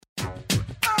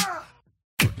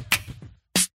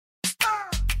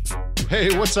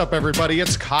Hey, what's up, everybody?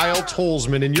 It's Kyle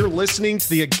Tolsman, and you're listening to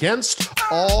the Against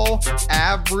All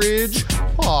Average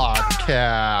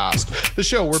podcast, the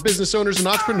show where business owners and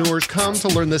entrepreneurs come to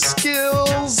learn the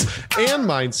skills and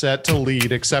mindset to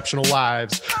lead exceptional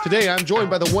lives. Today, I'm joined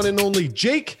by the one and only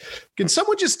Jake. Can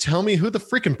someone just tell me who the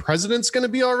freaking president's going to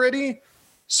be already?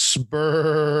 Spurley.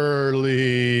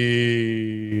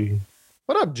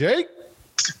 What up, Jake?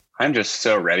 I'm just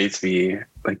so ready to be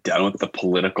done with the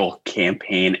political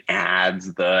campaign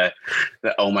ads. The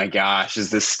oh my gosh, is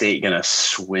this state gonna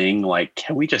swing?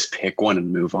 Can we just pick one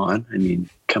and move on? I mean,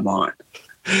 come on.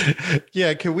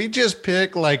 Yeah, can we just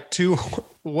pick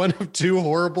one of two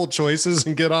horrible choices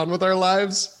and get on with our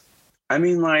lives? I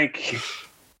mean, I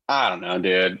don't know,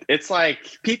 dude. It's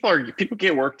people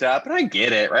get worked up, and I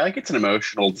get it, right? It's an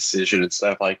emotional decision and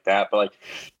stuff like that. But at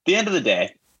the end of the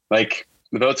day, the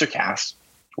votes are cast.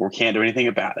 We can't do anything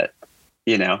about it.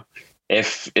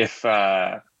 If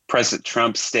President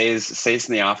Trump stays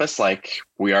in the office,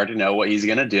 we already know what he's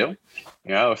going to do.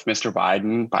 If Mr.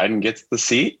 Biden gets the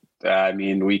seat,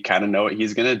 we kind of know what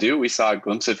he's going to do. We saw a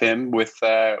glimpse of him with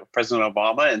President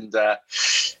Obama, and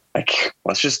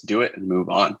let's just do it and move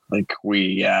on. I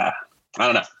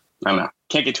don't know.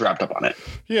 Can't get too wrapped up on it.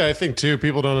 Yeah, I think too,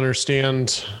 people don't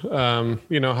understand, how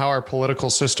our political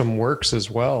system works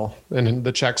as well, and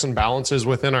the checks and balances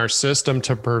within our system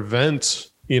to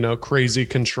prevent, crazy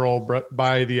control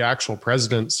by the actual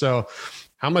president. So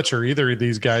how much are either of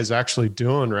these guys actually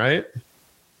doing, right?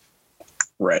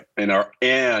 Right. And are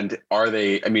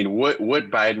they,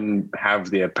 would Biden have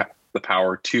the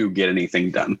power to get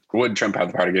anything done? Would Trump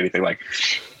have the power to get anything?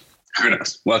 Who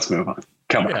knows? Let's move on.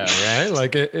 Come on. Yeah,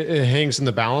 right. It hangs in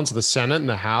the balance of the Senate and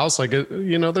the House.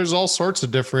 There's all sorts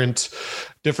of different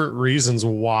reasons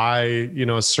why,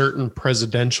 a certain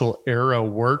presidential era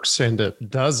works and it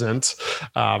doesn't.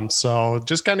 So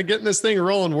just kind of getting this thing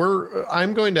rolling.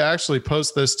 I'm going to actually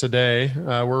post this today.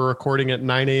 We're recording at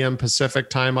 9 a.m. Pacific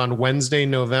time on Wednesday,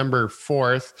 November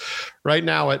 4th. Right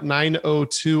now at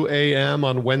 9:02 a.m.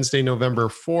 on Wednesday, November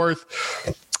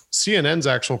 4th. CNN's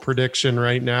actual prediction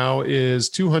right now is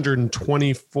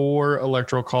 224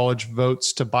 electoral college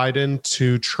votes to Biden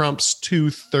to Trump's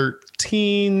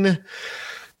 213.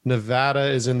 Nevada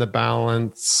is in the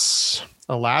balance.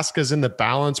 Alaska's in the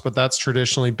balance, but that's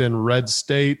traditionally been red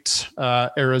state.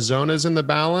 Arizona's in the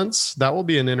balance. That will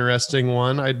be an interesting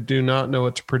one. I do not know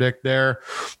what to predict there.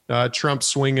 Trump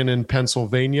swinging in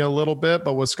Pennsylvania a little bit,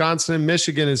 but Wisconsin and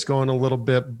Michigan is going a little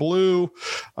bit blue.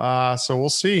 So we'll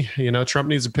see. Trump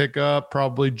needs to pick up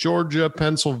probably Georgia,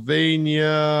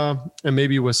 Pennsylvania, and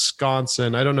maybe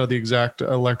Wisconsin. I don't know the exact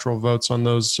electoral votes on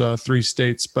those three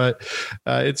states, but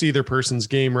it's either person's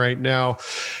game right now.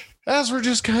 As we're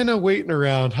just kind of waiting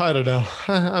around, I don't know.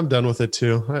 I'm done with it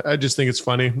too. I just think it's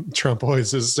funny. Trump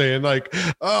always is saying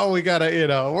 "Oh, we gotta,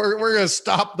 we're gonna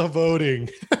stop the voting."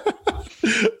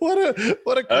 What a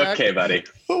cracker. Okay, buddy.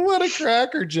 What a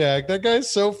cracker jack. That guy's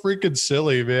so freaking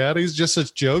silly, man. He's just a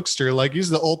jokester.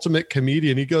 He's the ultimate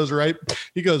comedian. He goes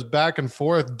back and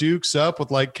forth, dukes up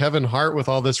with Kevin Hart with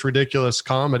all this ridiculous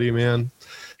comedy, man.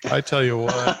 I tell you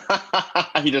what.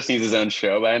 He just needs his own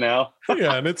show by now.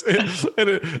 Yeah, and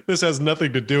this has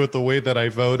nothing to do with the way that I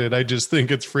voted. I just think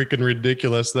it's freaking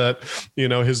ridiculous that,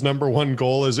 his number one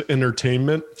goal is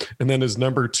entertainment, and then his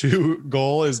number two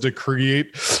goal is to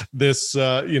create this,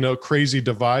 crazy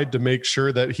divide to make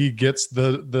sure that he gets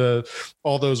the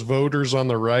all those voters on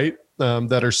the right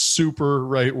that are super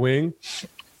right wing.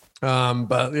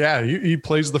 But yeah, he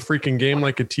plays the freaking game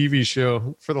like a TV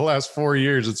show. For the last 4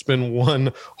 years, it's been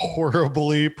one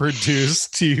horribly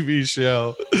produced TV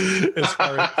show.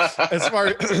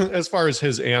 As far as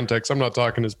his antics, I'm not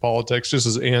talking his politics. Just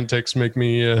his antics make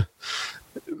me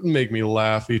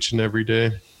laugh each and every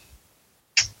day.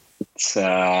 It's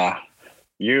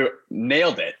you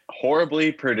nailed it.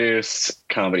 Horribly produced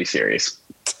comedy series.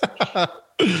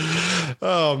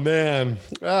 Oh, man.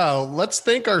 Let's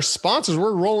thank our sponsors.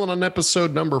 We're rolling on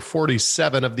episode number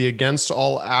 47 of the Against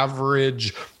All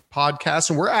Average podcast,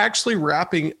 and we're actually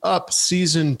wrapping up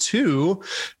season 2,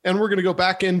 and we're going to go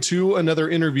back into another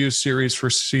interview series for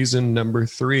season number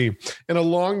 3. And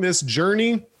along this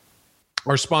journey,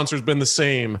 our sponsor's been the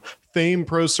same: Fame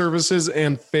Pro Services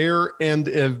and Fair and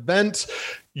Event,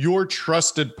 your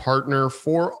trusted partner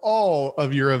for all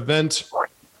of your event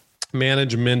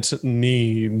management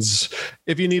needs.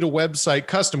 If you need a website,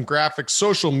 custom graphics,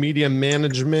 social media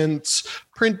management,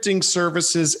 printing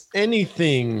services,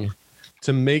 anything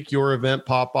to make your event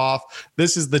pop off,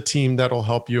 this is the team that'll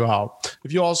help you out.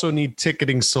 If you also need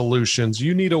ticketing solutions,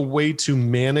 you need a way to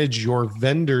manage your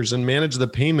vendors and manage the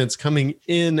payments coming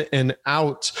in and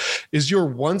out. Is your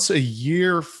once a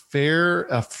year fair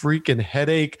a freaking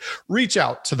headache? Reach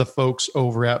out to the folks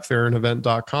over at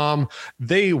fairanevent.com.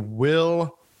 They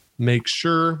will make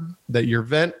sure that your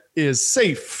event is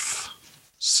safe,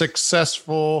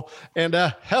 successful, and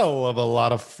a hell of a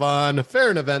lot of fun.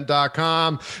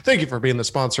 Fairanevent.com. Thank you for being the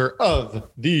sponsor of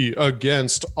the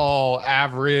Against All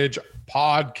Average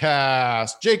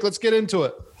podcast. Jake, let's get into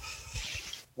it.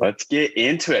 Let's get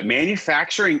into it.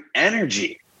 Manufacturing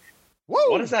energy. Whoa.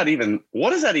 What does that even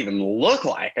look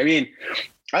like? I mean,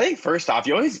 I think first off,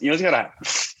 you always gotta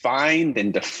find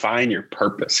and define your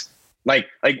purpose. Like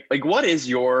what is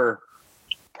your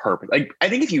purpose? Like, I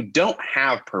think if you don't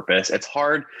have purpose, it's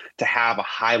hard to have a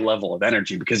high level of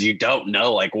energy because you don't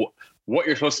know like what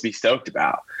you're supposed to be stoked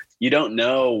about. You don't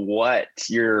know what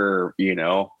you're,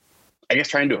 I guess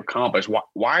trying to accomplish.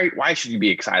 Why should you be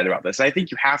excited about this? I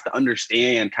think you have to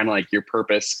understand kind of like your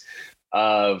purpose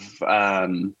of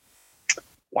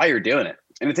why you're doing it.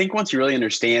 And I think once you really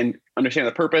understand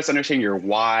the purpose, understand your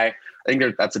why, I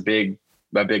think that's a big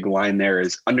line there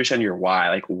is understand your why.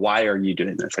 Like, why are you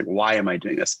doing this? Like, why am I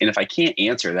doing this? And if I can't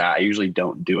answer that, I usually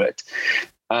don't do it.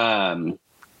 And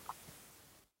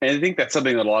I think that's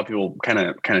something that a lot of people kind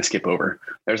of skip over.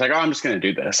 There's like, oh, I'm just going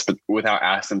to do this, but without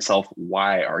asking themselves,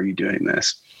 why are you doing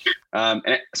this?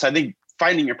 So I think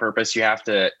finding your purpose, you have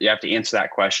to answer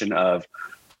that question of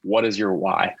what is your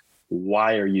why?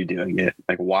 Why are you doing it?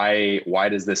 Like, why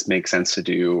does this make sense to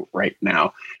do right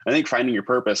now? I think finding your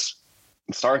purpose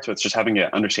starts with just having an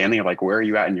understanding of like, where are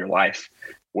you at in your life?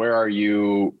 Where are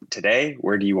you today?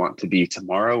 Where do you want to be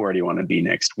tomorrow? Where do you want to be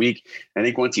next week? I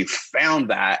think once you've found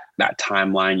that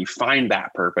timeline, you find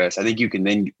that purpose, I think you can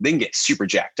then get super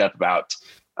jacked up about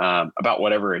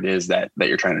whatever it is that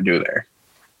you're trying to do there.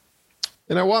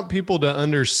 And I want people to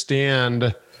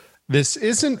understand this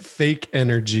isn't fake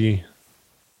energy.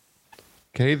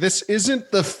 Okay. This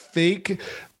isn't the fake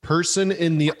person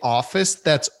in the office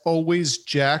that's always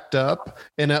jacked up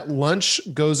and at lunch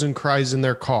goes and cries in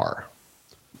their car.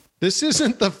 This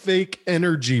isn't the fake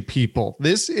energy, people.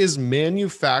 This is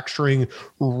manufacturing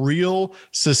real,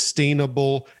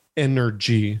 sustainable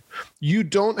energy. You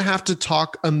don't have to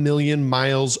talk a million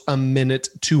miles a minute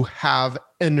to have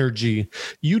energy.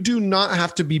 You do not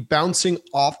have to be bouncing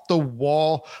off the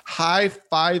wall, high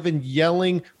five and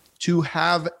yelling to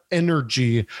have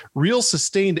energy, real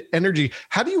sustained energy.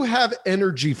 How do you have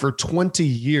energy for 20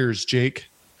 years, Jake?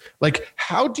 Like,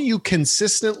 how do you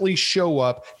consistently show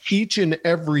up each and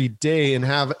every day and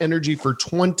have energy for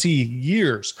 20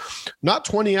 years? Not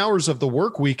 20 hours of the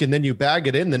work week and then you bag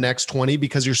it in the next 20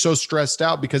 because you're so stressed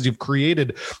out because you've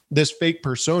created this fake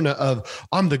persona of,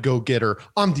 I'm the go-getter,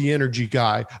 I'm the energy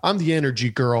guy, I'm the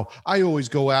energy girl, I always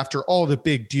go after all the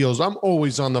big deals, I'm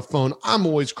always on the phone, I'm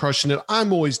always crushing it,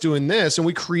 I'm always doing this. And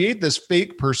we create this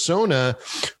fake persona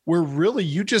where really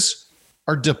you just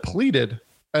are depleted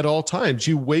at all times.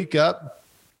 You wake up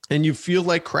and you feel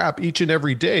like crap each and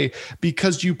every day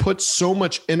because you put so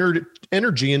much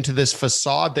energy into this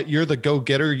facade that you're the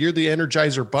go-getter, you're the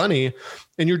Energizer Bunny,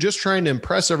 and you're just trying to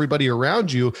impress everybody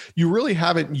around you. You really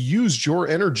haven't used your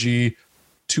energy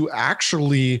to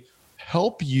actually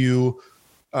help you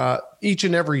each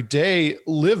and every day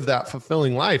live that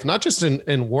fulfilling life, not just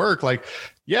in work. Like,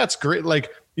 yeah, it's great.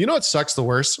 Like, you know what sucks the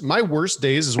worst? My worst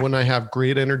days is when I have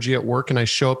great energy at work and I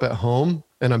show up at home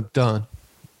and I'm done.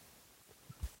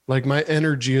 Like, my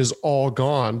energy is all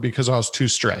gone because I was too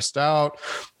stressed out.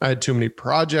 I had too many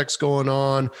projects going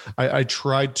on. I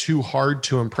tried too hard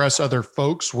to impress other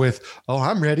folks with, oh,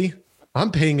 I'm ready, I'm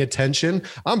paying attention,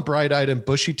 I'm bright-eyed and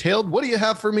bushy-tailed. What do you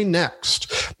have for me next?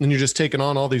 And you're just taking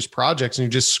on all these projects and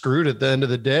you're just screwed at the end of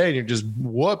the day and you're just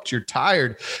whooped, you're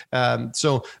tired.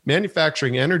 So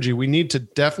manufacturing energy, we need to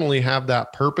definitely have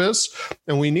that purpose,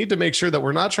 and we need to make sure that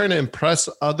we're not trying to impress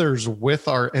others with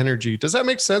our energy. Does that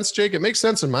make sense, Jake? It makes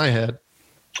sense in my head.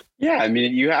 Yeah, I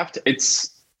mean, you have to,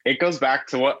 it goes back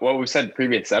to what we've said in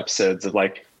previous episodes of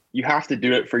like, you have to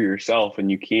do it for yourself,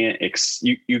 and you can't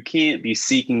you can't be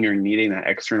seeking or needing that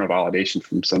external validation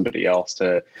from somebody else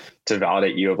to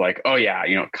validate you of like, oh yeah,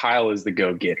 Kyle is the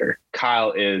go-getter.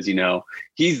 Kyle is,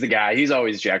 he's the guy, he's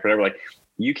always jacked, whatever. Like,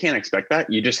 you can't expect that.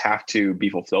 You just have to be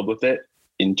fulfilled with it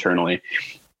internally.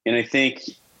 And I think,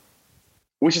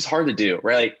 which is hard to do,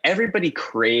 right? Like, everybody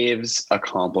craves a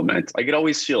compliment. Like, it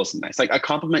always feels nice. Like, a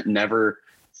compliment never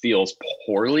feels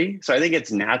poorly. So I think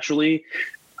it's naturally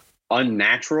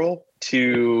unnatural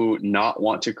to not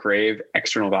want to crave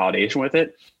external validation with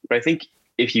it. But I think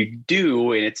if you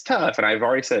do, and it's tough, and I've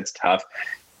already said it's tough,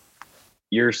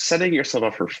 you're setting yourself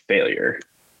up for failure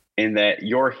in that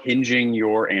you're hinging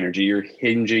your energy, you're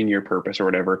hinging your purpose or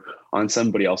whatever on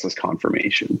somebody else's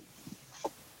confirmation.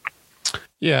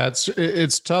 Yeah,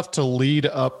 it's tough to lead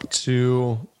up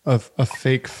to a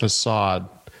fake facade.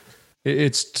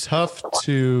 It's tough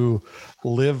to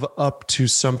live up to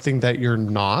something that you're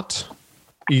not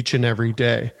each and every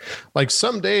day. Like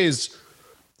some days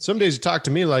you talk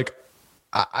to me like,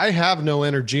 I have no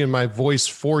energy in my voice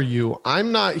for you.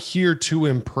 I'm not here to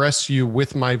impress you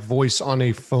with my voice on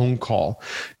a phone call.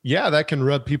 Yeah, that can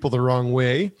rub people the wrong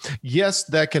way. Yes,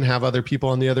 that can have other people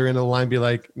on the other end of the line be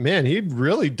like, man, he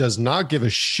really does not give a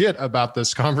shit about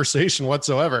this conversation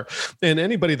whatsoever. And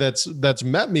anybody that's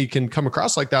met me can come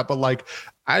across like that. But like,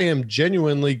 I am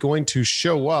genuinely going to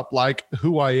show up like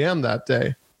who I am that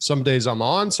day. Some days I'm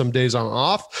on, some days I'm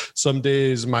off. Some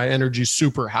days my energy's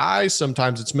super high.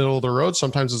 Sometimes it's middle of the road.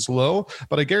 Sometimes it's low.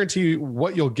 But I guarantee you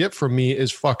what you'll get from me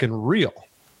is fucking real.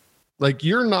 Like,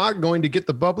 you're not going to get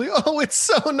the bubbly, oh, it's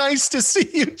so nice to see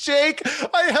you, Jake.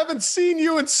 I haven't seen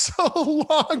you in so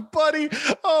long, buddy.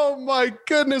 Oh my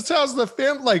goodness, how's the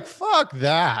family? Like, fuck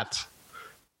that.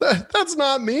 That's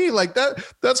not me. Like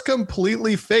that's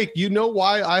completely fake. You know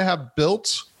why I have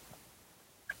built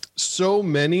so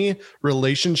many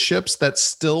relationships that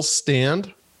still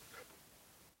stand,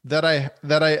 that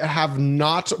I have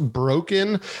not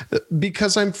broken?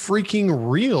 Because I'm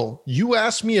freaking real. You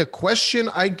ask me a question,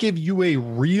 I give you a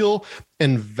real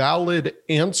and valid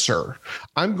answer.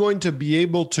 I'm going to be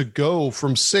able to go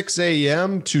from 6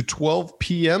 a.m. to 12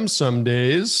 p.m. some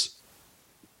days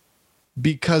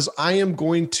because I am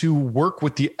going to work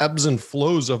with the ebbs and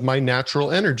flows of my natural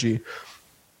energy.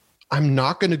 I'm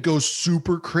not going to go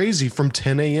super crazy from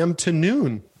 10 a.m. to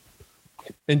noon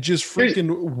and just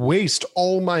freaking waste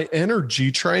all my energy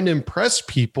trying to impress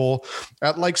people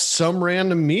at like some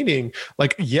random meeting.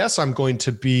 Like, yes, I'm going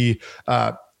to be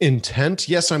intent.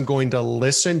 Yes, I'm going to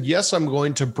listen. Yes, I'm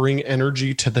going to bring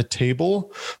energy to the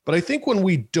table. But I think when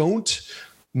we don't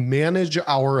manage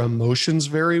our emotions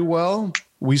very well,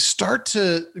 we start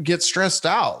to get stressed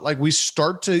out. Like, we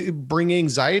start to bring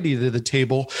anxiety to the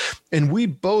table. And we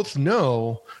both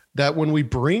know that when we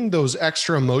bring those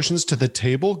extra emotions to the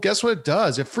table, guess what it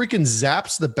does? It freaking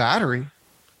zaps the battery.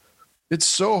 It's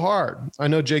so hard. I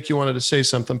know, Jake, you wanted to say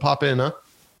something. Pop in, huh?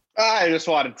 I just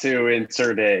wanted to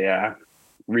insert a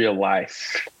real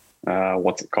life,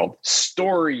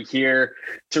 story here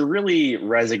to really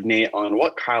resonate on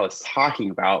what Kyle is talking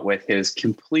about with his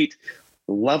complete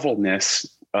levelness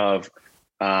of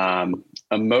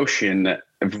emotion,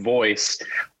 voice.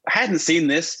 I hadn't seen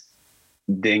this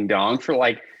ding dong for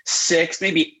like 6,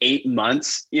 maybe 8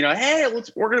 months. You know, hey,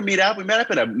 we're gonna meet up. We met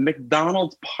up at a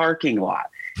McDonald's parking lot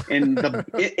in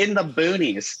the in the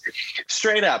boonies.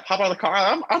 Straight up, hop out of the car.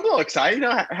 I'm a little excited. You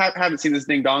know, haven't seen this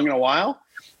ding dong in a while,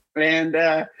 and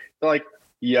they're like,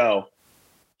 "Yo,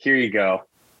 here you go.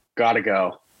 Gotta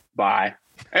go. Bye."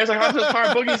 I was like, "Hop to the car,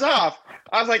 boogie's off."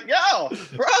 I was like, yo,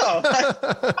 bro,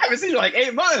 I haven't seen you in like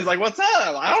 8 months. Like, what's up?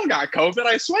 I don't got COVID.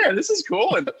 I swear. This is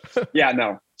cool. And yeah,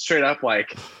 no, straight up,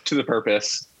 like, to the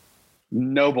purpose.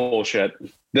 No bullshit.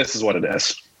 This is what it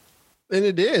is. And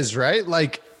it is, right?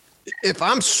 Like, if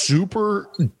I'm super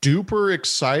duper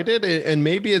excited, and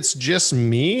maybe it's just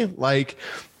me, like,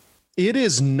 it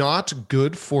is not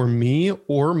good for me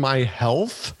or my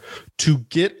health to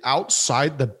get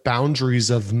outside the boundaries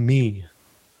of me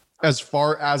as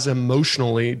far as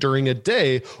emotionally during a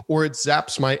day, or it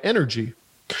zaps my energy.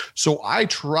 So I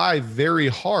try very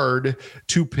hard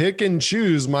to pick and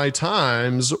choose my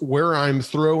times where I'm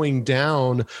throwing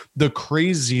down the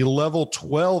crazy level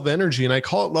 12 energy. And I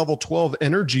call it level 12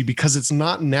 energy because it's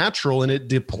not natural and it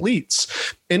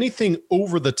depletes anything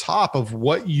over the top of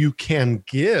what you can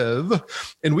give.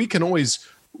 And we can always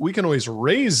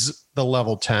raise the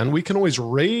level 10. We can always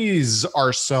raise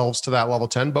ourselves to that level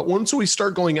 10. But once we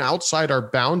start going outside our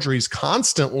boundaries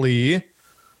constantly,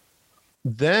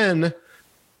 then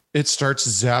it starts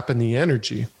zapping the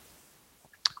energy.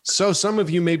 So some of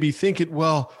you may be thinking,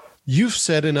 well, you've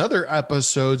said in other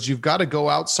episodes, you've got to go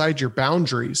outside your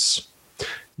boundaries.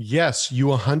 Yes, you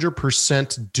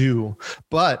 100% do.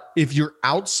 But if you're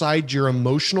outside your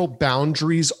emotional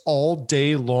boundaries all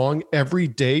day long, every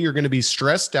day, you're going to be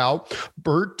stressed out,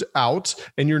 burnt out,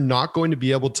 and you're not going to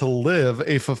be able to live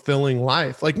a fulfilling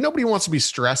life. Like, nobody wants to be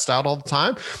stressed out all the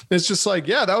time. It's just like,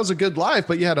 yeah, that was a good life,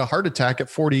 but you had a heart attack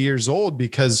at 40 years old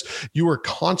because you were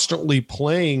constantly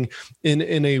playing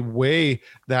in a way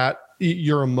that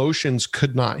your emotions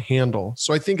could not handle.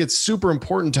 So I think it's super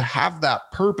important to have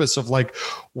that purpose of like,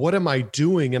 what am I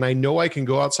doing? And I know I can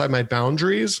go outside my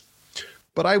boundaries,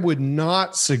 but I would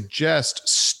not suggest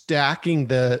stacking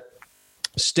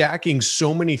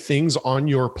so many things on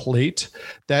your plate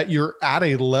that you're at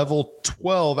a level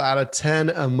 12 out of 10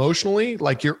 emotionally,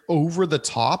 like you're over the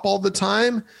top all the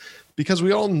time, because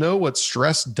we all know what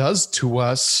stress does to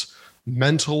us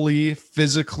mentally,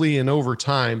 physically, and over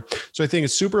time. So I think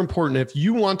it's super important if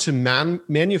you want to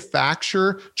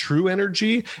manufacture true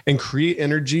energy and create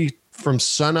energy from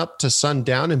sun up to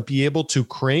sundown and be able to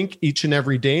crank each and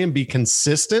every day and be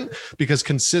consistent, because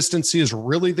consistency is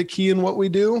really the key in what we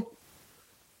do,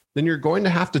 then you're going to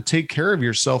have to take care of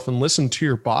yourself and listen to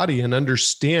your body and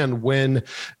understand when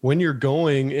you're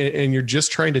going and you're just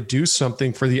trying to do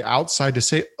something for the outside to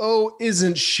say, oh,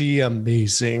 isn't she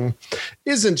amazing?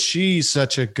 Isn't she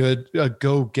such a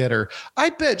go-getter?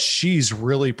 I bet she's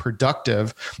really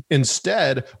productive.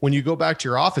 Instead, when you go back to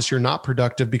your office, you're not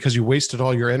productive because you wasted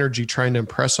all your energy trying to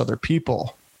impress other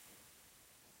people.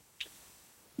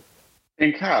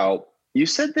 And Kyle, you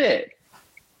said that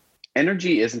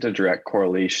energy isn't a direct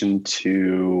correlation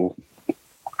to,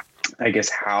 I guess,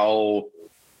 how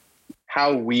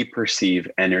we perceive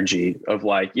energy of,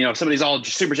 like, you know, if somebody's all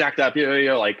super jacked up,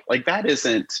 like that is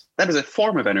a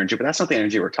form of energy, but that's not the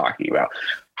energy we're talking about.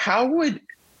 How would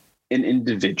an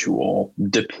individual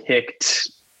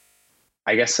depict,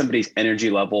 I guess, somebody's energy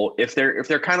level if they're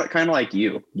kind of like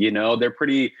you, they're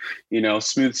pretty,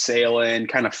 smooth sailing,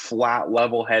 kind of flat,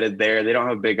 level headed there. They don't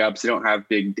have big ups. They don't have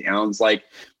big downs. Like,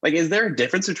 is there a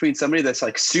difference between somebody that's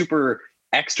like super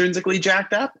extrinsically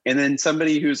jacked up and then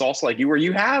somebody who's also like you, where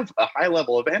you have a high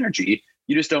level of energy,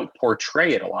 you just don't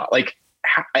portray it a lot? Like,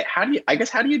 how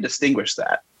do you distinguish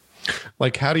that?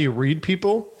 Like, how do you read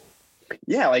people?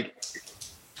 Yeah. Like,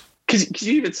 cause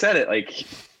you even said it, like,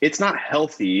 it's not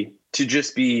healthy to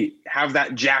just have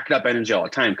that jacked up energy all the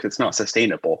time, because it's not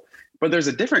sustainable. But there's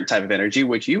a different type of energy,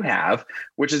 which you have,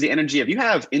 which is the energy of, you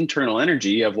have internal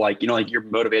energy of like, like you're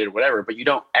motivated, whatever, but you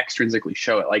don't extrinsically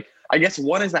show it. Like, I guess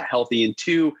one, is that healthy? And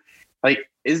two, like,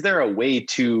 is there a way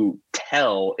to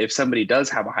tell if somebody does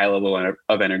have a high level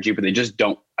of energy, but they just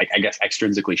don't, like, I guess,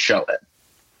 extrinsically show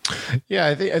it? Yeah,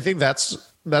 I think that's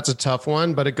a tough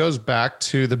one, but it goes back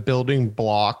to the building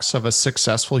blocks of a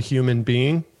successful human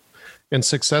being. And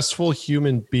successful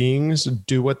human beings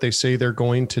do what they say they're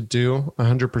going to do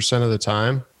 100% of the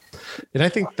time. And I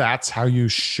think that's how you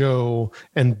show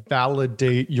and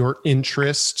validate your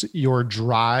interest, your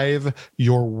drive,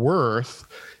 your worth,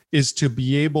 is to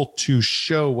be able to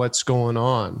show what's going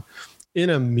on. In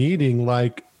a meeting,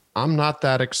 like, I'm not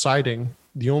that exciting.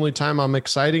 The only time I'm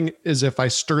exciting is if I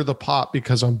stir the pot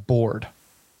because I'm bored.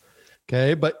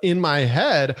 Okay. But in my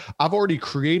head, I've already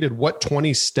created what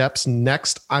 20 steps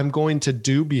next I'm going to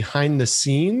do behind the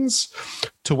scenes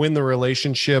to win the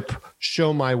relationship,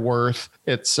 show my worth,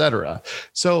 etc.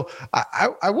 So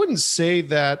I wouldn't say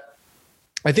that.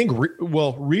 I think,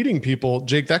 reading people,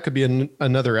 Jake, that could be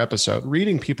another episode.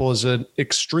 Reading people is an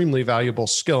extremely valuable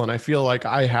skill. And I feel like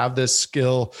I have this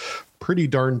skill pretty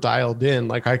darn dialed in.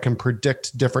 Like, I can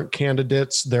predict different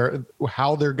candidates,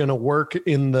 how they're going to work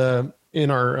in our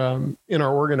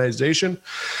organization.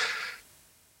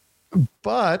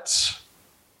 But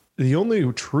the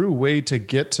only true way to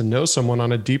get to know someone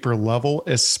on a deeper level,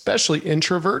 especially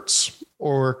introverts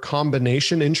or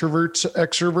combination introverts,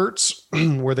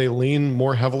 extroverts, where they lean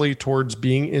more heavily towards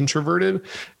being introverted,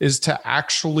 is to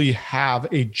actually have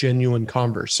a genuine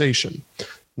conversation,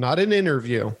 not an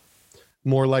interview,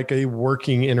 more like a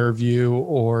working interview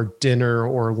or dinner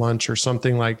or lunch or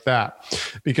something like that.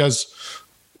 Because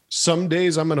some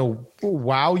days I'm going to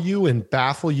wow you and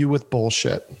baffle you with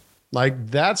bullshit. Like,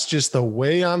 that's just the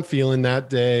way I'm feeling that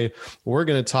day. We're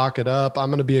going to talk it up. I'm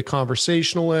going to be a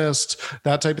conversationalist,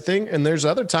 that type of thing. And there's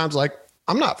other times, like,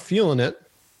 I'm not feeling it.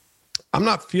 And I'm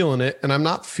not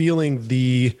feeling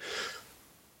the,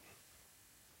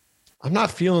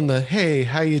 hey,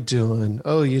 how you doing?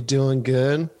 Oh, you doing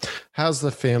good? How's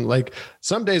the family? Like,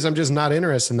 some days I'm just not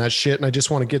interested in that shit and I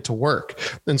just want to get to work.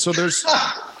 And so there's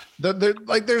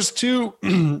there's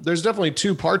definitely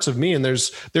two parts of me, and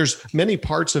there's many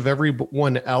parts of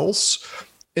everyone else.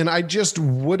 And I just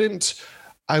wouldn't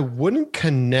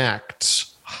connect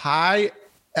high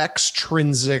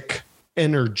extrinsic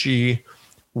energy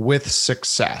with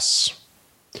success.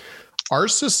 Our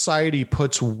society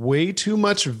puts way too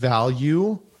much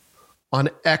value on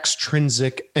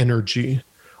extrinsic energy.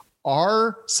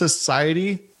 Our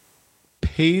society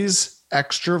pays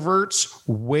extroverts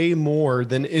way more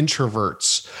than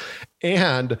introverts.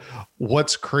 And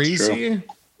what's crazy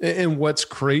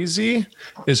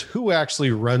is who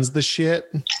actually runs the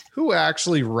shit, who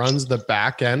actually runs the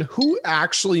back end, who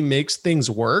actually makes things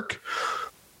work.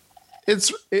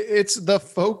 It's the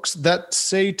folks that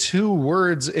say 2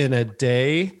 words in a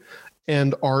day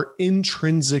and are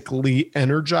intrinsically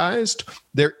energized.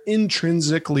 They're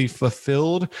intrinsically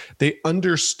fulfilled. They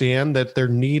understand that they're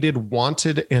needed,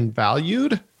 wanted, and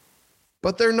valued,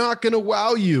 but they're not going to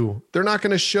wow you. They're not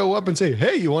going to show up and say,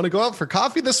 hey, you want to go out for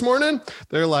coffee this morning?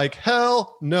 They're like,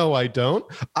 hell no, I don't.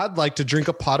 I'd like to drink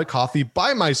a pot of coffee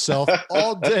by myself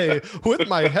all day with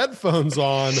my headphones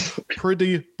on.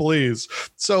 Pretty please.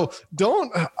 So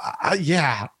don't, I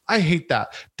hate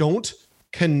that. Don't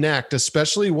connect,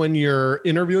 especially when you're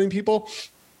interviewing people.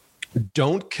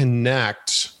 Don't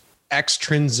connect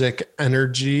extrinsic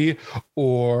energy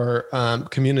or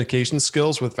communication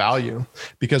skills with value,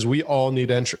 because we all need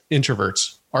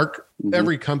introverts.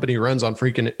 Every company runs on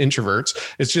freaking introverts.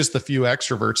 It's just the few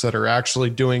extroverts that are actually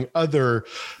doing other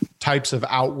types of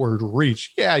outward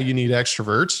reach. Yeah, you need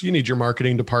extroverts. You need your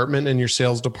marketing department and your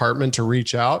sales department to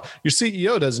reach out. Your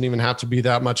CEO doesn't even have to be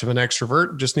that much of an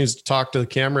extrovert. Just needs to talk to the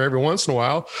camera every once in a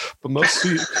while. But most,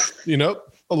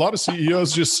 a lot of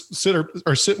CEOs just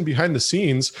are sitting behind the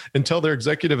scenes and tell their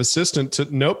executive assistant to,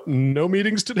 nope, no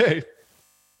meetings today.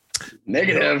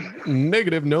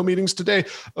 Negative, no meetings today.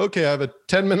 Okay, I have a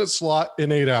 10-minute slot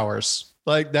in 8 hours.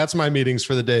 Like, that's my meetings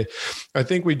for the day. I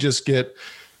think we get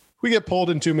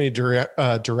pulled in too many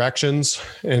directions.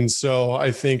 And so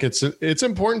I think it's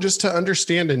important just to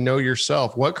understand and know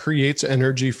yourself, what creates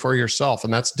energy for yourself.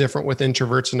 And that's different with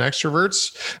introverts and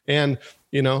extroverts. And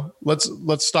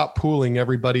let's stop pooling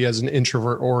everybody as an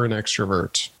introvert or an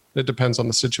extrovert. It depends on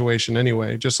the situation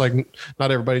anyway. Just like not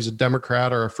everybody's a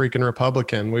Democrat or a freaking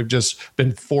Republican. We've just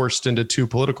been forced into 2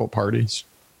 political parties.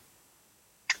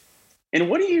 And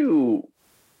what do you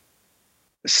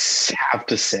have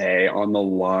to say on the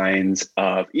lines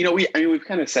of, we've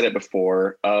kind of said it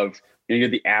before, of you're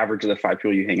the average of the 5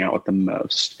 people you hang out with the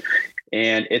most.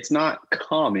 And it's not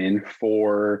common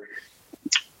for,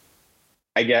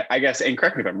 I guess, and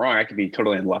correct me if I'm wrong, I could be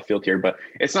totally in left field here, but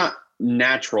it's not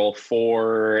natural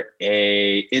for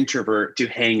a introvert to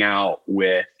hang out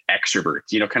with extroverts.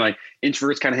 Kind of like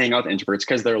introverts kind of hang out with introverts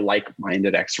because they're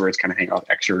like-minded. Extroverts kind of hang out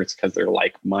with extroverts because they're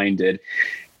like-minded.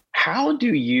 How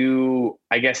do you,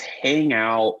 I guess, hang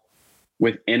out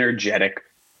with energetic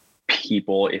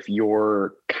people if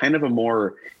you're kind of a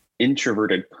more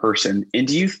introverted person? And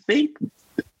do you think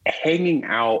hanging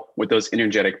out with those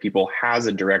energetic people has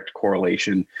a direct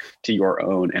correlation to your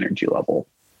own energy level?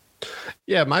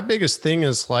 Yeah, my biggest thing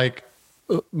is like,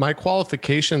 my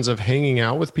qualifications of hanging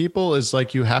out with people is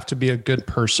like, you have to be a good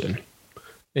person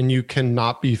and you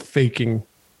cannot be faking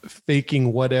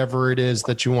whatever it is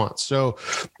that you want. So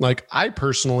like, I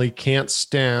personally can't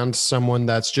stand someone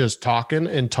that's just talking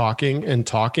and talking and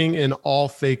talking and all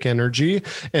fake energy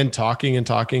and talking and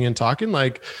talking and talking.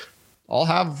 Like, I'll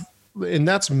have, and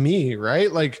that's me, right?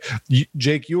 Like,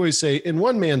 Jake, you always say in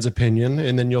one man's opinion,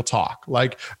 and then you'll talk.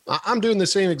 Like, I'm doing the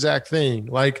same exact thing.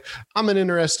 Like, I'm an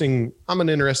interesting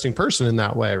person in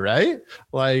that way, right?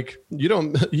 Like, you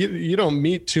don't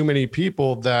meet too many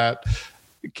people that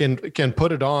can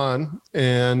put it on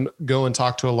and go and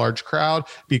talk to a large crowd,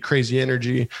 be crazy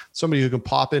energy, somebody who can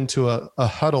pop into a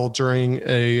huddle during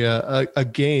a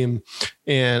game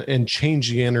and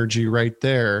change the energy right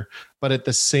there. But at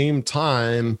the same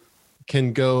time,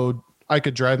 I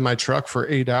could drive my truck for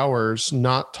 8 hours,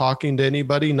 not talking to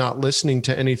anybody, not listening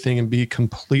to anything, and be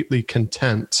completely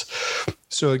content.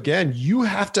 So again, you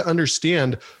have to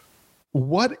understand,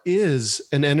 what is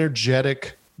an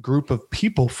energetic group of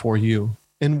people for you,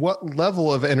 and what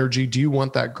level of energy do you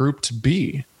want that group to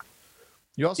be?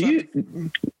 You also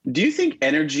do you think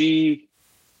energy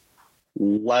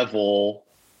level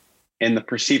and the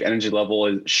perceived energy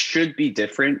level should be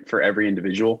different for every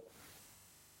individual?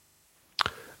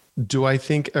 Do I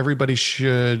think everybody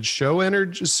should show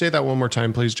energy? Say that one more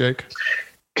time, please, Jake.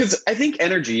 Because I think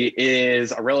energy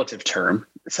is a relative term.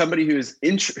 Somebody who's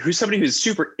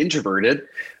super introverted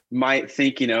might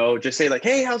think, just say like,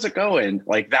 hey, how's it going?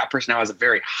 Like, that person now has a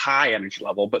very high energy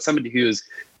level. But somebody who's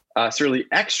certainly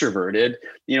extroverted,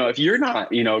 if you're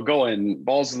not, going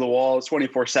balls to the walls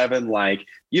 24/7, like,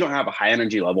 you don't have a high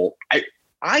energy level.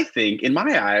 I think, in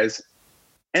my eyes,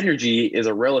 energy is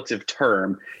a relative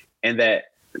term, and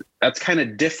that's kind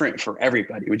of different for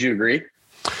everybody. Would you agree?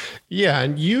 Yeah.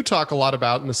 And you talk a lot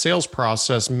about in the sales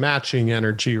process, matching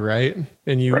energy, right?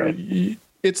 And right.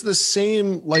 It's the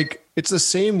same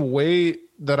way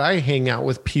that I hang out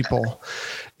with people.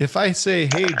 If I say,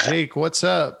 hey, Jake, what's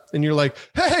up? And you're like,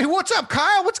 hey, what's up,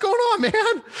 Kyle? What's going on,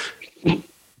 man?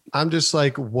 I'm just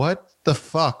like, what the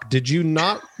fuck? Did you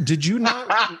not, you know what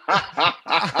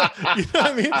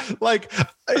I mean? Like,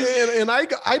 and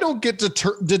I don't get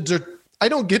I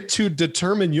don't get to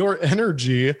determine your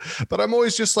energy, but I'm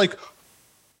always just like,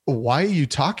 why are you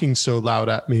talking so loud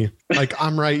at me? Like,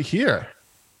 I'm right here.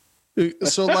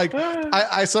 So like,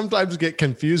 I sometimes get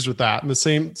confused with that. And the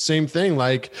same thing.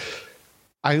 Like,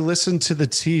 I listen to the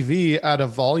TV at a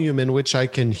volume in which I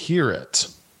can hear it.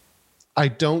 I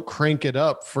don't crank it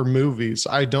up for movies.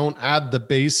 I don't add the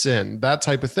bass in, that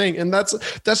type of thing. And that's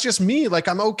just me. Like,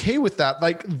 I'm okay with that.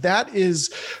 Like, that is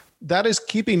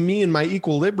keeping me in my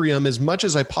equilibrium as much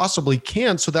as I possibly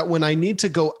can, so that when I need to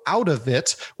go out of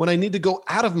it, when I need to go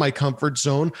out of my comfort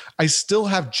zone, I still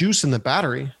have juice in the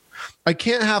battery. I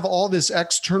can't have all of these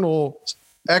external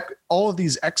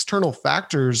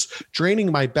factors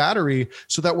draining my battery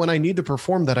so that when I need to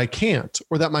perform that I can't,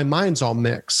 or that my mind's all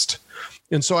mixed.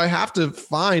 And so I have to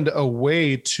find a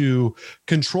way to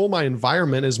control my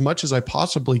environment as much as I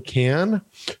possibly can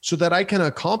so that I can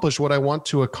accomplish what I want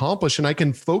to accomplish, and I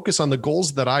can focus on the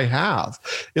goals that I have.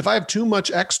 If I have too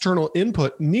much external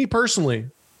input, me personally,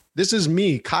 this is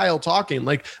me, Kyle, talking,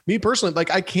 like me personally, like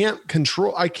I can't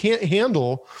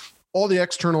handle all the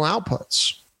external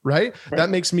outputs. Right?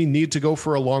 That makes me need to go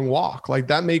for a long walk. Like,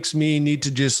 that makes me need to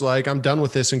just like, I'm done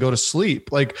with this and go to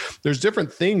sleep. Like, there's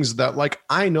different things that like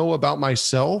I know about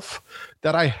myself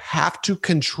that I have to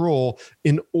control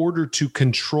in order to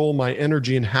control my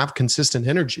energy and have consistent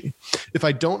energy. If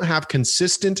I don't have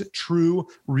consistent, true,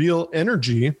 real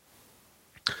energy,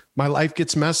 my life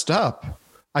gets messed up.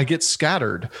 I get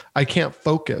scattered. I can't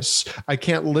focus. I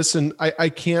can't listen. I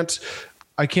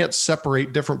can't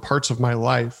separate different parts of my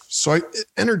life. So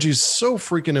energy is so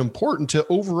freaking important to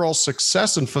overall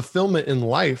success and fulfillment in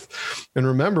life. And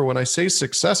remember, when I say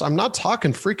success, I'm not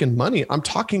talking freaking money. I'm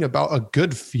talking about a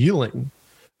good feeling,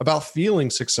 about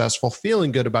feeling successful,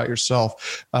 feeling good about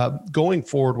yourself, going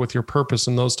forward with your purpose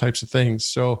and those types of things.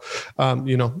 So,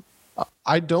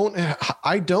 I don't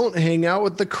hang out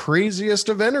with the craziest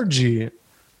of energy.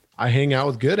 I hang out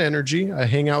with good energy. I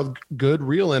hang out with good,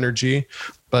 real energy.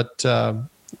 But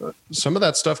some of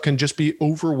that stuff can just be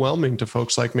overwhelming to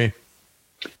folks like me.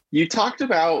 You talked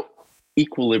about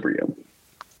equilibrium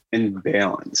and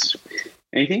balance.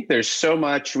 And I think there's so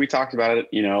much, we talked about it,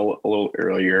 a little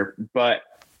earlier, but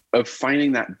of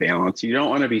finding that balance. You don't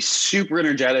want to be super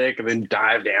energetic and then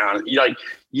dive down.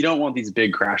 You don't want these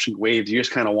big crashing waves. You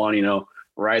just kind of want,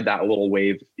 ride that little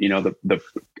wave, the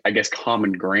I guess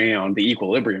common ground, the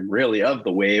equilibrium really of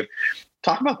the wave.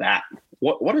 Talk about that.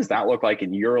 What does that look like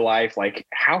in your life? Like,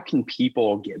 how can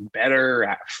people get better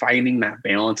at finding that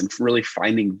balance and really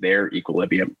finding their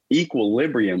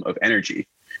equilibrium of energy?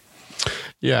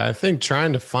 Yeah, I think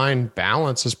trying to find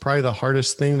balance is probably the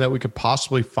hardest thing that we could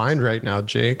possibly find right now,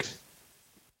 Jake.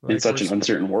 In such an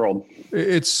uncertain world.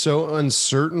 It's so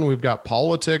uncertain. We've got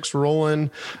politics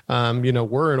rolling.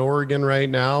 We're in Oregon right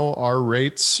now. Our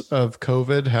rates of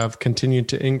COVID have continued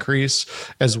to increase,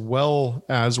 as well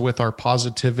as with our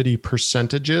positivity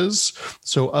percentages.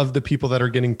 So of the people that are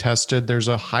getting tested, there's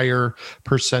a higher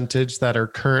percentage that are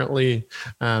currently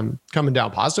coming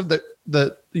down positive.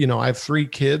 I have 3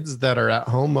 kids that are at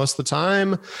home most of the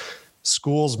time.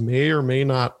 Schools may or may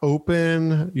not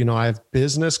open. I have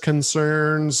business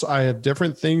concerns. I have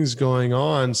different things going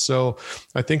on. So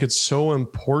I think it's so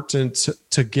important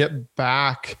to get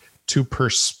back to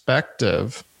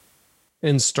perspective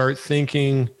and start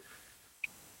thinking,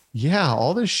 yeah,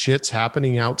 all this shit's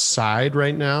happening outside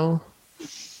right now,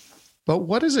 but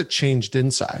what has it changed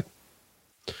inside?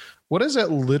 What has it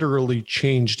literally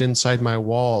changed inside my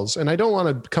walls? And I don't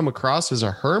want to come across as a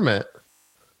hermit,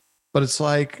 but it's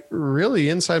like, really,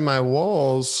 inside my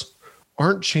walls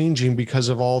aren't changing because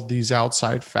of all these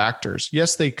outside factors.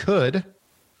 Yes, they could.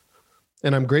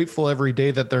 And I'm grateful every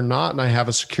day that they're not. And I have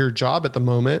a secure job at the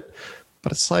moment.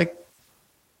 But it's like,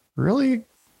 really,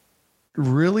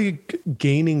 really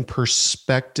gaining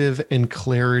perspective and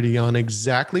clarity on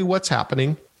exactly what's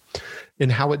happening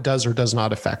and how it does or does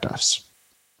not affect us.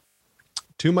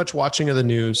 Too much watching of the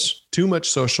news, too much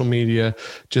social media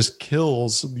just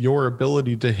kills your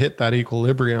ability to hit that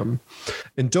equilibrium.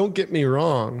 And don't get me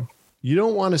wrong, you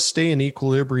don't want to stay in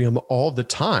equilibrium all the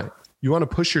time. You want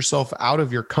to push yourself out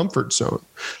of your comfort zone.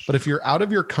 But if you're out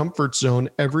of your comfort zone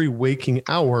every waking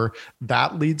hour,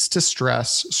 that leads to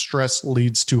stress. Stress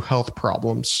leads to health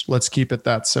problems. Let's keep it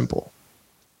that simple.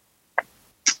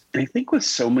 I think with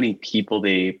so many people,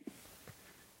 I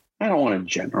don't want to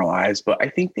generalize, but I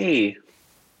think they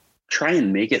try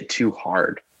and make it too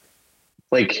hard.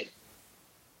 Like,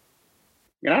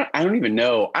 I don't even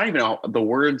know the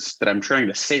words that I'm trying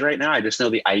to say right now. I just know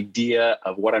the idea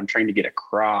of what I'm trying to get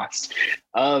across,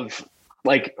 of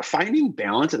like finding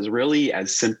balance is really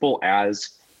as simple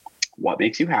as what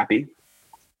makes you happy,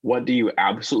 what do you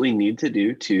absolutely need to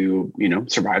do to,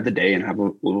 survive the day and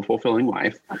live a fulfilling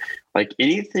life? Like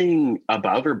anything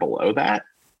above or below that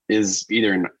is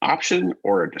either an option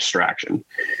or a distraction.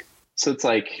 So it's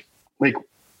like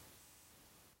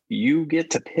you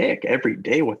get to pick every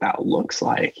day what that looks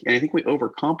like. And I think we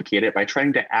overcomplicate it by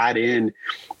trying to add in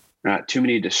too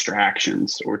many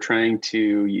distractions, or trying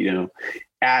to,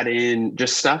 add in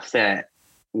just stuff that,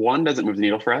 one, doesn't move the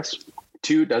needle for us,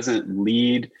 two, doesn't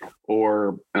lead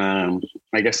or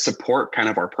support kind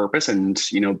of our purpose and,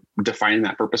 defining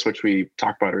that purpose, which we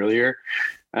talked about earlier.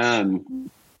 And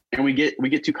we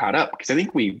get too caught up, because I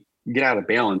think we get out of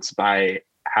balance by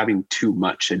having too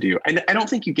much to do. I don't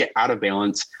think you get out of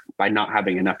balance by not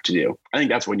having enough to do. I think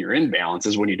that's when you're in balance,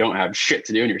 is when you don't have shit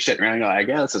to do and you're sitting around and going,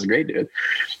 yeah, this is great, dude.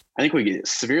 I think we get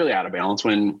severely out of balance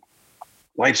when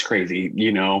life's crazy,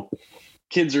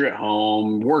 kids are at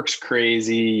home, work's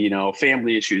crazy,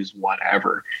 family issues,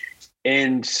 whatever.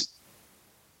 And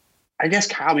I guess,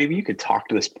 Kyle, maybe you could talk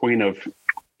to this point of,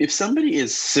 if somebody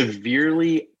is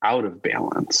severely out of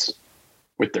balance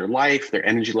with their life, their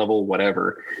energy level,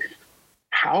 whatever,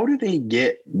 how do they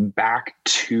get back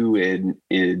to an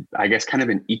I guess, kind of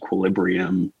an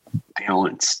equilibrium,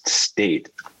 balanced state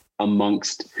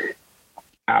amongst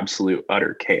absolute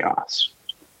utter chaos?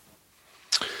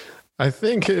 I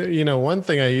think, one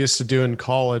thing I used to do in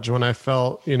college when I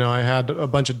felt, I had a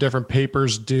bunch of different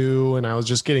papers due and I was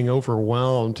just getting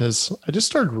overwhelmed, is I just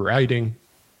started writing.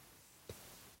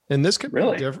 And this could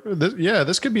really be different.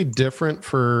 This could be different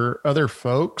for other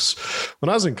folks. When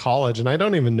I was in college, and I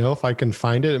don't even know if I can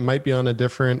find it, it might be on a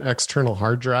different external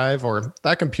hard drive, or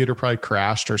that computer probably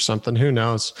crashed or something. Who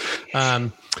knows?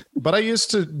 But I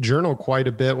used to journal quite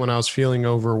a bit when I was feeling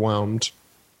overwhelmed.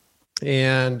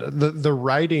 And the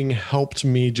writing helped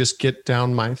me just get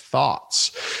down my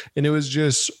thoughts. And it was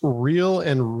just real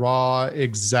and raw,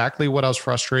 exactly what I was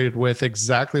frustrated with,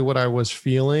 exactly what I was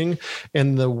feeling.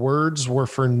 And the words were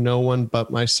for no one but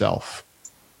myself.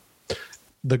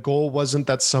 The goal wasn't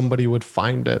that somebody would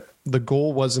find it. The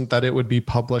goal wasn't that it would be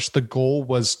published. The goal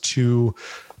was to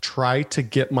try to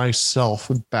get myself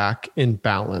back in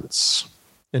balance.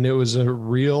 And it was a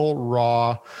real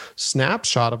raw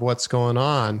snapshot of what's going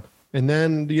on. And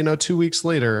then, 2 weeks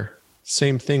later,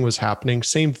 same thing was happening.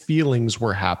 Same feelings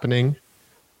were happening.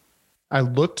 I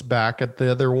looked back at the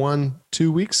other one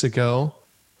 2 weeks ago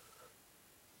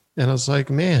and I was like,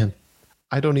 man,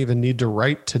 I don't even need to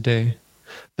write today.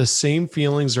 The same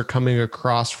feelings are coming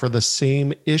across for the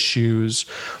same issues.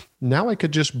 Now I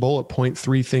could just bullet point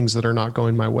 3 things that are not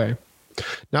going my way.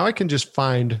 Now I can just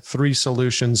find 3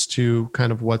 solutions to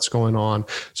kind of what's going on.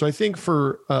 So I think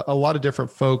for a lot of different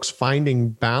folks, finding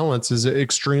balance is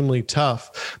extremely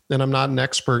tough. And I'm not an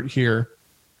expert here,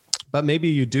 but maybe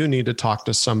you do need to talk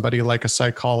to somebody like a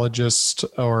psychologist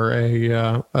or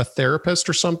a therapist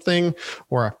or something,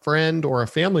 or a friend or a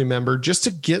family member, just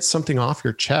to get something off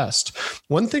your chest.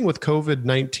 One thing with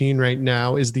COVID-19 right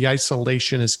now is the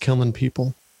isolation is killing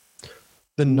people.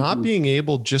 The not being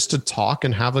able just to talk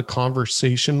and have a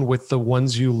conversation with the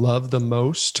ones you love the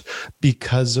most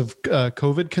because of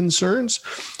COVID concerns,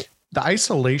 the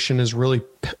isolation is really,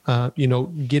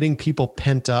 getting people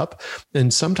pent up.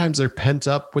 And sometimes they're pent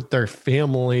up with their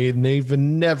family, and they've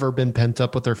never been pent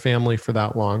up with their family for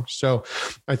that long. So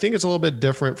I think it's a little bit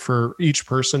different for each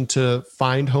person to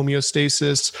find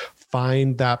homeostasis,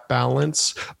 find that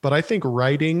balance. But I think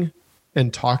writing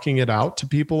and talking it out to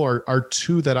people are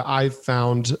 2 that I've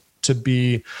found to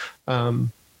be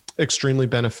extremely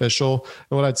beneficial.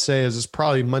 And what I'd say is it's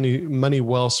probably money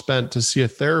well spent to see a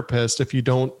therapist if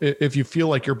you feel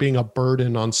like you're being a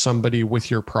burden on somebody with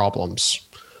your problems.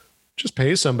 Just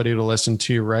pay somebody to listen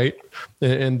to you, right?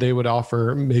 And they would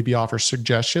offer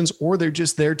suggestions, or they're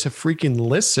just there to freaking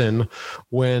listen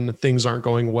when things aren't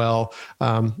going well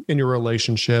in your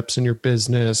relationships, in your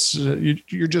business.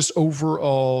 You're just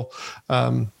overall,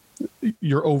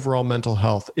 your overall mental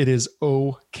health. It is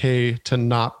okay to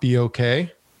not be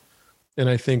okay. And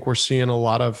I think we're seeing a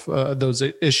lot of those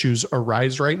issues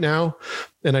arise right now.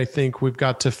 And I think we've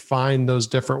got to find those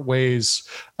different ways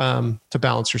to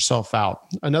balance yourself out.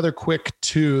 Another quick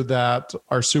 2 that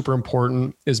are super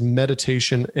important is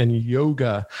meditation and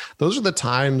yoga. Those are the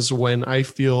times when I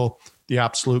feel the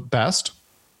absolute best,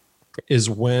 is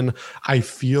when I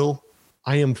feel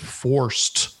I am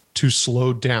forced to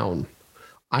slow down.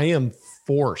 I am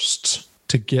forced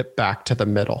to get back to the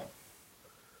middle.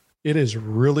 It is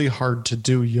really hard to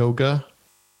do yoga.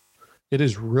 It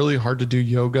is really hard to do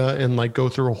yoga and go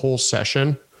through a whole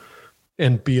session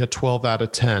and be a 12 out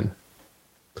of 10.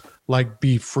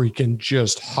 Be freaking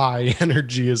just high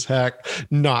energy as heck,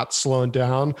 not slowing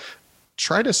down.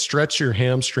 try to stretch your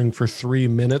hamstring for 3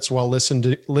 minutes while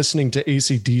listening to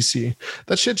AC/DC.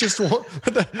 That shit just won't.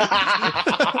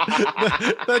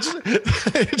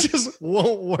 It just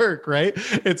won't work, right?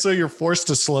 And so you're forced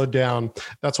to slow down.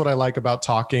 That's what I like about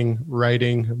talking,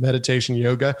 writing, meditation,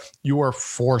 yoga. You are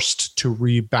forced to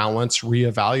rebalance,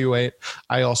 reevaluate.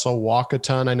 I also walk a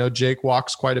ton. I know Jake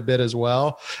walks quite a bit as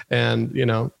well. And,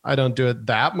 I don't do it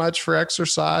that much for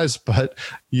exercise, but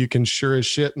you can sure as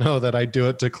shit know that I do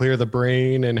it to clear the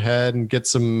brain and head and get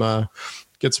some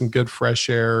good fresh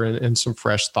air and some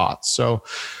fresh thoughts. So,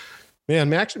 man,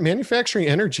 manufacturing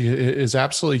energy is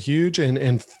absolutely huge,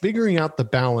 and figuring out the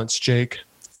balance, Jake,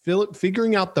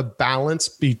 figuring out the balance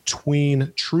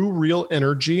between true, real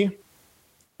energy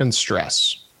and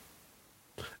stress.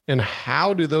 And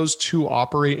how do those two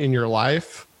operate in your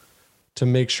life to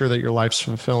make sure that your life's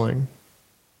fulfilling?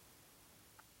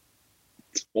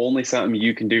 It's only something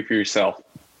you can do for yourself.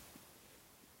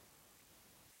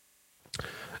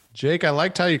 Jake, I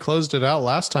liked how you closed it out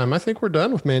last time. I think we're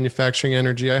done with manufacturing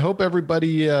energy. I hope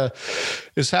everybody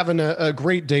is having a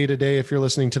great day today. If you're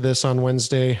listening to this on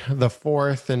Wednesday, the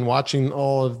 4th, and watching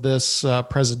all of this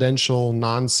presidential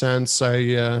nonsense,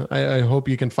 I hope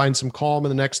you can find some calm in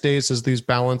the next days as these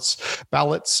ballots,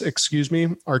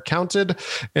 are counted.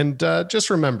 And just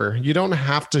remember, you don't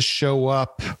have to show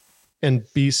up and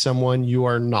be someone you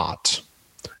are not.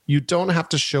 You don't have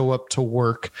to show up to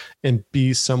work and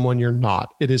be someone you're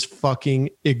not. It is fucking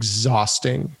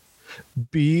exhausting.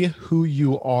 Be who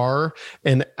you are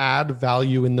and add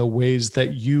value in the ways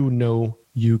that you know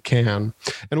you can.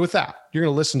 And with that, you're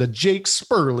going to listen to Jake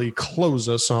Spurley close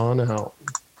us on out.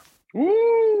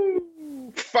 Woo!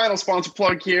 Final sponsor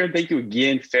plug here. Thank you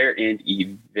again, Fair and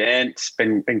Event.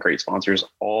 Been great sponsors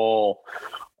all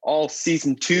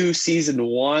season 2, season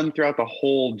 1, throughout the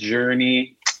whole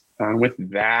journey. With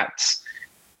that,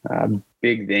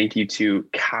 big thank you to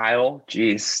Kyle.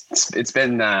 Jeez, it's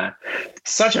been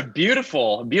such a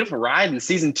beautiful ride in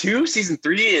season 2. Season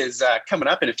 3 is coming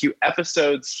up in a few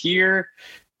episodes here.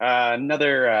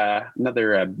 Another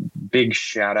big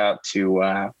shout out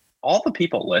to all the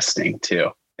people listening too.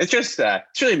 It's just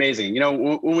it's really amazing.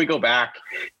 When we go back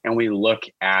and we look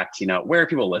at where are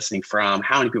people listening from,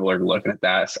 how many people are looking at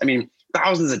this. I mean,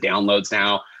 thousands of downloads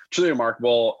now. Truly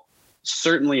remarkable.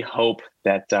 Certainly hope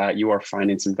that you are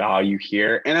finding some value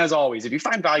here. And as always, if you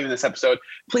find value in this episode,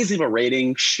 please leave a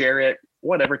rating, share it,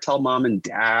 whatever. Tell mom and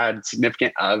dad,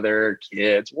 significant other,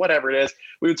 kids, whatever it is.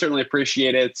 We would certainly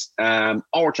appreciate it.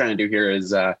 All we're trying to do here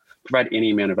is provide any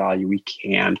amount of value we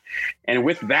can. And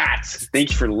with that,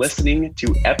 thank you for listening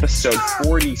to episode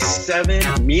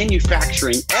 47,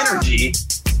 Manufacturing Energy,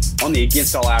 on the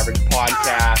Against All Average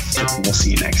podcast. We'll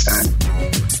see you next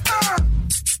time.